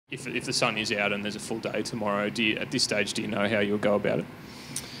If the sun is out and there's a full day tomorrow, at this stage, do you know how you'll go about it?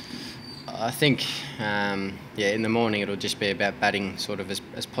 I think, in the morning it'll just be about batting sort of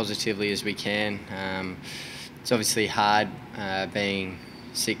as positively as we can. It's obviously hard being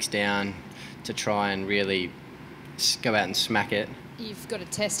 6 down to try and really go out and smack it. You've got a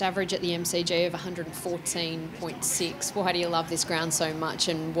test average at the MCG of 114.6. Why do you love this ground so much,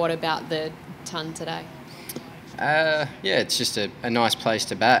 and what about the ton today? It's just a nice place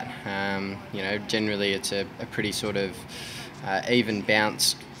to bat. Generally it's a pretty sort of even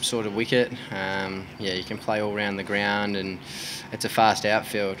bounce sort of wicket. You can play all around the ground, and it's a fast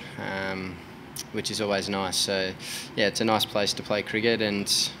outfield, which is always nice. So, it's a nice place to play cricket, and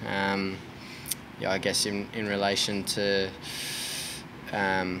I guess in relation to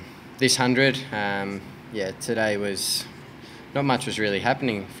this 100, today was. Not much was really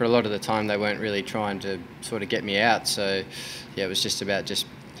happening. For a lot of the time, they weren't really trying to sort of get me out. So, it was just about just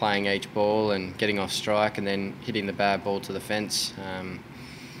playing each ball and getting off strike and then hitting the bad ball to the fence.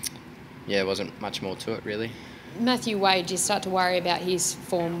 It wasn't much more to it, really. Matthew Wade, do you start to worry about his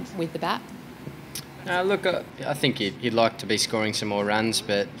form with the bat? Look, I think he'd like to be scoring some more runs,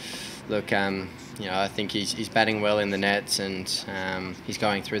 but look, I think he's batting well in the nets, and he's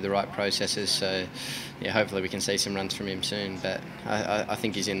going through the right processes. So, hopefully we can see some runs from him soon. But I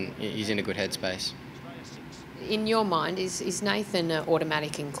think he's in a good headspace. In your mind, is Nathan an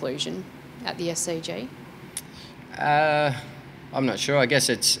automatic inclusion at the SCG? I'm not sure. I guess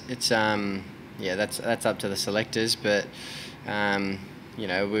it's that's up to the selectors, but.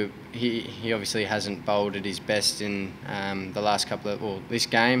 He obviously hasn't bowled at his best in the last this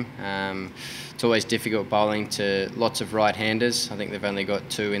game. It's always difficult bowling to lots of right-handers. I think they've only got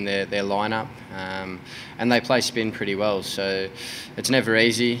 2 in their lineup, and they play spin pretty well. So it's never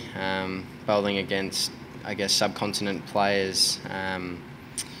easy bowling against, I guess, subcontinent players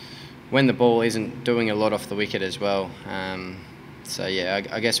when the ball isn't doing a lot off the wicket as well.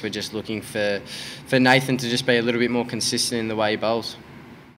 I guess we're just looking for Nathan to just be a little bit more consistent in the way he bowls.